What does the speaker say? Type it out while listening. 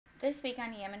This week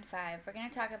on EM in 5, we're going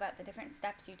to talk about the different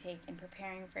steps you take in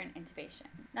preparing for an intubation.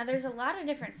 Now, there's a lot of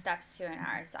different steps to an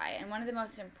RSI, and one of the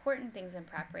most important things in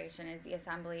preparation is the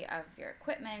assembly of your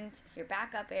equipment, your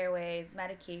backup airways,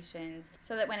 medications,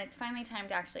 so that when it's finally time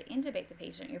to actually intubate the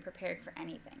patient, you're prepared for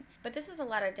anything. But this is a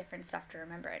lot of different stuff to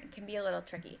remember, and it can be a little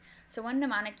tricky. So one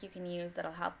mnemonic you can use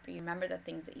that'll help you remember the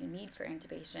things that you need for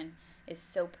intubation is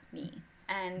SOAP-ME.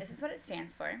 And this is what it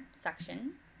stands for: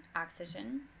 suction,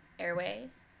 oxygen, airway,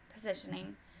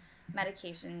 positioning,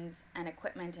 medications, and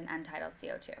equipment and untitled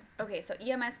CO2. Okay, so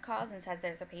EMS calls and says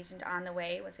there's a patient on the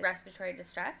way with respiratory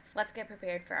distress. Let's get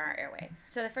prepared for our airway.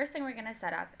 So the first thing we're going to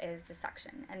set up is the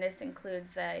suction, and this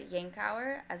includes the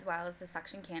Yankauer as well as the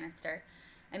suction canister.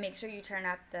 And make sure you turn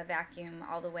up the vacuum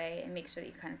all the way and make sure that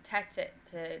you kind of test it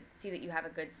to see that you have a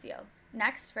good seal.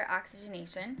 Next, for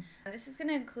oxygenation, this is going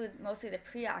to include mostly the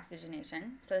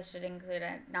pre-oxygenation. So this should include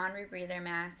a non-rebreather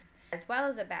mask, as well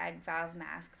as a bag valve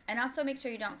mask. And also make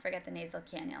sure you don't forget the nasal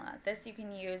cannula. This you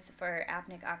can use for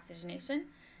apneic oxygenation,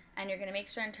 and you're going to make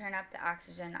sure and turn up the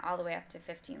oxygen all the way up to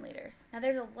 15 liters. Now,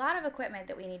 there's a lot of equipment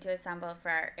that we need to assemble for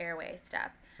our airway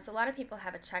step. So a lot of people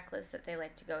have a checklist that they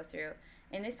like to go through.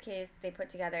 In this case, they put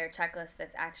together a checklist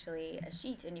that's actually a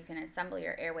sheet, and you can assemble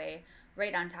your airway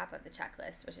right on top of the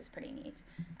checklist, which is pretty neat.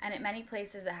 And at many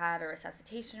places that have a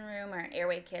resuscitation room or an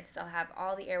airway kit, they'll have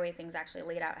all the airway things actually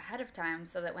laid out ahead of time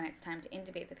so that when it's time to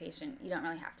intubate the patient, you don't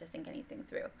really have to think anything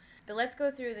through. But let's go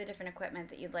through the different equipment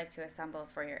that you'd like to assemble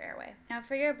for your airway. Now,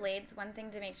 for your blades, one thing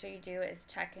to make sure you do is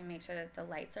check and make sure that the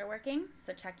lights are working.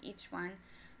 So check each one.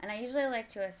 And I usually like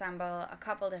to assemble a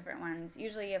couple different ones,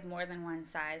 usually of more than one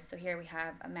size. So here we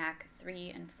have a Mac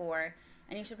 3 and 4,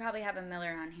 and you should probably have a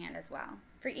Miller on hand as well.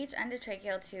 For each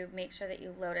endotracheal tube, make sure that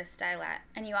you load a stylet,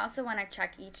 and you also want to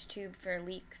check each tube for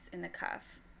leaks in the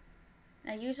cuff.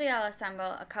 Now, usually I'll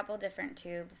assemble a couple different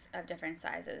tubes of different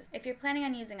sizes. If you're planning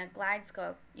on using a glide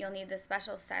scope, you'll need the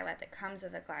special stylet that comes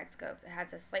with a glide scope that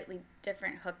has a slightly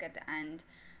different hook at the end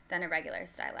than a regular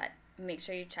stylet. Make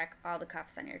sure you check all the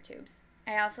cuffs on your tubes.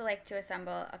 I also like to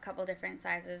assemble a couple different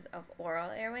sizes of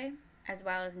oral airway, as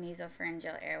well as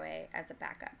nasopharyngeal airway as a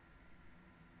backup.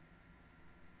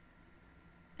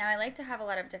 Now, I like to have a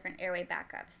lot of different airway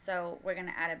backups, so we're going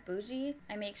to add a bougie,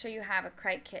 and make sure you have a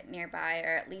Crite kit nearby,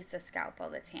 or at least a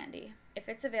scalpel that's handy. If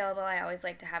it's available, I always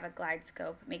like to have a glide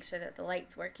scope. Make sure that the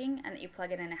light's working and that you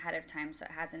plug it in ahead of time so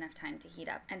it has enough time to heat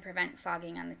up and prevent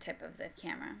fogging on the tip of the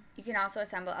camera. You can also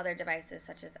assemble other devices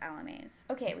such as LMAs.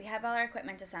 Okay, we have all our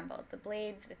equipment assembled. The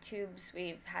blades, the tubes,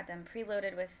 we've had them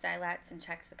preloaded with stylets and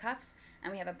checked the cuffs,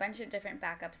 and we have a bunch of different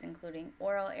backups including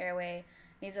oral airway,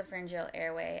 nasopharyngeal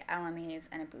airway, LMAs,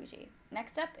 and a bougie.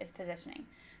 Next up is positioning.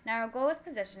 Now, our goal with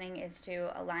positioning is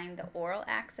to align the oral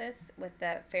axis with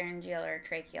the pharyngeal or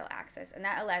tracheal axis, and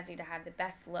that allows you to have the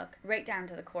best look right down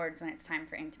to the cords when it's time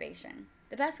for intubation.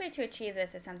 The best way to achieve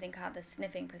this is something called the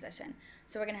sniffing position.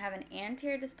 So we're going to have an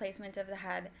anterior displacement of the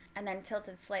head and then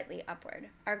tilted slightly upward.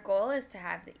 Our goal is to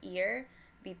have the ear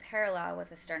be parallel with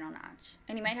the sternal notch.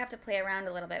 And you might have to play around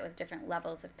a little bit with different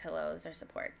levels of pillows or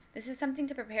supports. This is something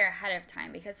to prepare ahead of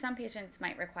time because some patients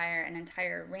might require an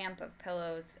entire ramp of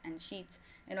pillows and sheets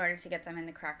in order to get them in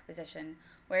the correct position,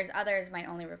 whereas others might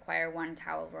only require one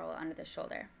towel roll under the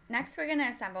shoulder. Next, we're going to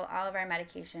assemble all of our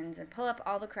medications and pull up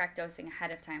all the correct dosing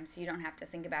ahead of time so you don't have to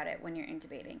think about it when you're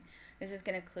intubating. This is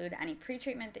going to include any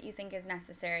pre-treatment that you think is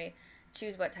necessary,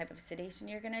 choose what type of sedation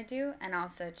you're going to do, and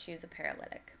also choose a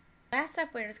paralytic. Last up,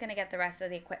 we're just going to get the rest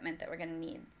of the equipment that we're going to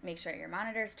need. Make sure your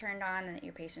monitor's turned on and that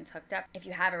your patient's hooked up. If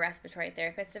you have a respiratory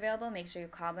therapist available, make sure you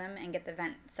call them and get the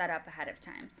vent set up ahead of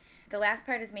time. The last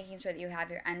part is making sure that you have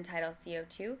your untitled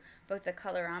CO2, both the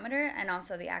colorimeter and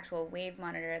also the actual wave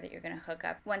monitor that you're going to hook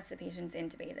up once the patient's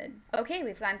intubated. Okay,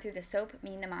 we've gone through the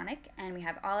SOAP-ME mnemonic, and we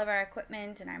have all of our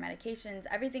equipment and our medications,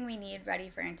 everything we need ready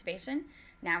for intubation.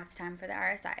 Now it's time for the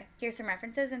RSI. Here's some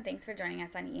references, and thanks for joining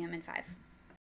us on EM in 5.